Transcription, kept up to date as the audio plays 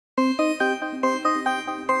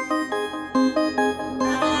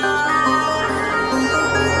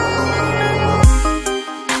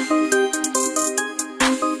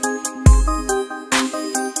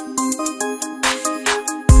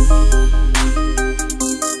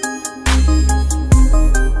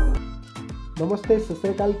नमस्ते, सत श्री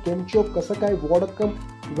अकाल, केम छो, कसं काय, वॉडकम,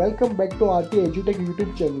 welcome back to RT एजुटेक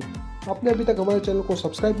YouTube channel. आपने अभी तक हमारे चैनल को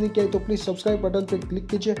सब्सक्राइब नहीं किया है तो प्लीज़ सब्सक्राइब बटन पर क्लिक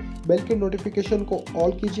कीजिए, बेल के नोटिफिकेशन को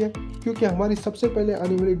ऑल कीजिए क्योंकि हमारी सबसे पहले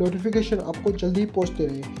आने वाली नोटिफिकेशन आपको जल्दी ही पहुँचते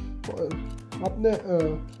रहे। आपने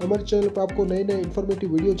हमारे चैनल पर आपको नए नए इन्फॉर्मेटिव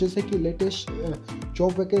वीडियो जैसे कि latest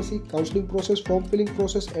job vacancy, counselling process, form filling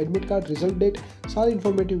process, admit card, result date, सारी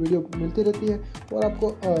इन्फॉर्मेटिव वीडियो मिलती रहती है। और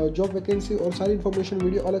आपको जॉब वैकेंसी और सारी इन्फॉर्मेशन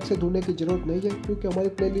वीडियो अलग से ढूंढने की ज़रूरत नहीं है क्योंकि हमारी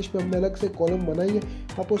प्लेलिस्ट में हमने अलग से कॉलम बनाई है।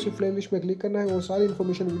 आपको सिर्फ प्लेलिस्ट में क्लिक करना है और सारी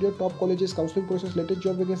information video, top colleges, counselling process, latest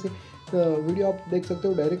job vacancy video आप देख सकते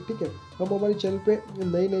हो डायरेक्ट। ठीक है, हम हमारे चैनल पर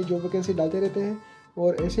नई नई जॉब वैकेंसी डालते रहते हैं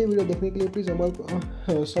और ऐसे ही वीडियो देखने के लिए प्लीज़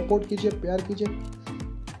हमारे सपोर्ट कीजिए, प्यार कीजिए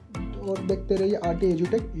और देखते रहिए RT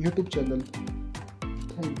एजुटेक YouTube channel.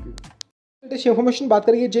 Thank you. Latest information बात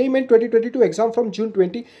करेंगे JEE main 2022 exam from June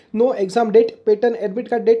 20, no exam date, pattern, admit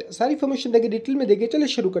card debt, सारी इन्फॉर्मेशन देंगे, डिटेल में देंगे। चलिए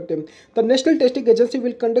शुरू करते हैं। The national testing agency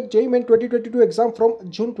will conduct JEE main 2022 exam from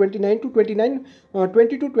June 29 to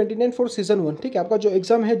 29 for season 1। ठीक है, आपका जो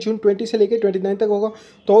एग्जाम है जून 20 से लेकर 29 तक होगा।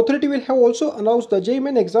 तो authority will have also announce the JEE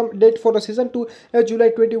main exam date for season 2 July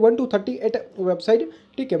 21 to 30 eight website.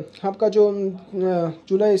 ठीक है, आपका जो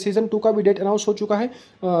जुलाई सीजन 2 का भी डेट अनाउंस हो चुका है,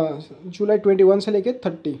 जुलाई 21 से लेकर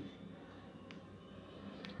 30।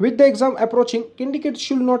 With the exam approaching, candidates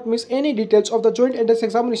should not miss any details of the joint entrance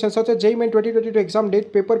examination such as JEE Main 2022 exam date,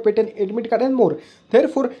 paper, pattern, admit card and more.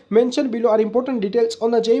 Therefore, mentioned below are important details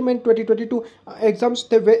on the JEE Main 2022 exams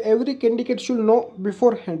that every candidate should know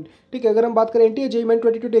beforehand. ठीक है, अगर हम बात करें NTA JEE main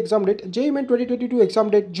 2022 exam date, JEE main 2022 exam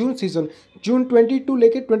date जून season, जून 22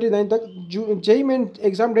 लेके 29 तक, JEE main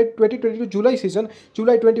exam date 2022 जुलाई season,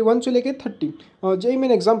 जुलाई 21 से लेके 30। JEE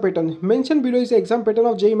main exam pattern mention below is exam pattern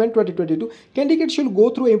of JEE main 2022। Candidate should go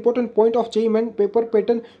through important point of JEE Main paper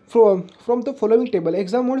pattern from the following table.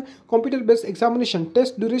 Exam mode, computer based examination,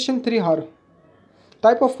 test duration 3 hours.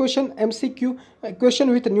 Type of question, MCQ,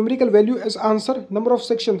 question with numerical value as answer. Number of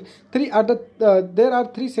sections, there are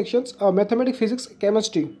 3 sections, mathematics, physics,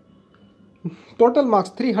 chemistry. Total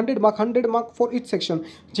marks 300 mark, 100 mark for each section.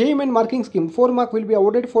 JEE Main marking scheme, 4 mark will be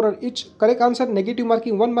awarded for each correct answer, negative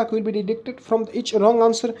marking 1 mark will be deducted from each wrong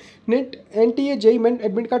answer. NTA JEE Main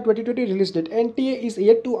admit card 2020 release date. NTA is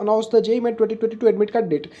yet to announce the JEE Main 2022 admit card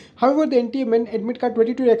date. However, the NTA Main admit card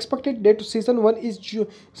 2022 expected date to season 1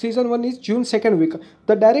 is June 2nd week.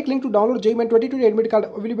 The direct link to download JEE Main 2022 admit card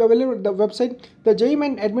will be available at the website. The JEE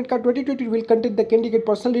Main admit card 2020 will contain the candidate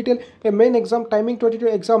personal detail, a main exam timing,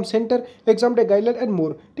 2022 exam center, exam day guideline and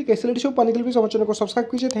more. ठीक है, इस latest पाने के लिए भी हमारे channel को subscribe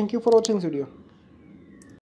कीजिए। Thank you for watching video.